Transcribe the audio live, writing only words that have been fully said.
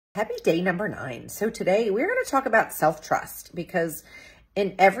Happy day number 9. So today we're going to talk about self-trust, because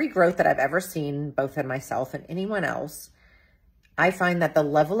in every growth that I've ever seen, both in myself and anyone else, I find that the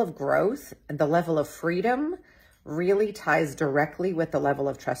level of growth and the level of freedom really ties directly with the level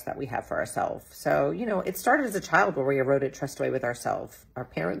of trust that we have for ourselves. So, it started as a child where we eroded trust away with ourselves. Our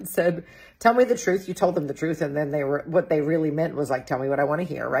parents said, tell me the truth. You told them the truth. And then what they really meant was like, tell me what I want to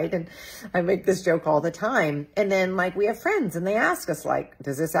hear. Right. And I make this joke all the time. And then we have friends and they ask us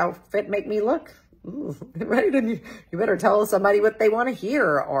does this outfit make me look? Ooh, right. And you better tell somebody what they want to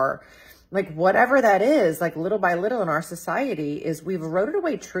hear, or whatever that is, little by little in our society is we've eroded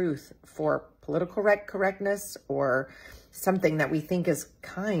away truth for political correctness or something that we think is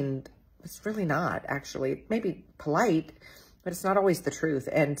kind. It's really not, actually. It may be polite, but it's not always the truth.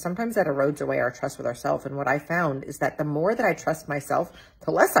 And sometimes that erodes away our trust with ourselves. And what I found is that the more that I trust myself,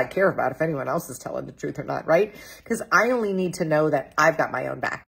 the less I care about if anyone else is telling the truth or not, right? Because I only need to know that I've got my own back.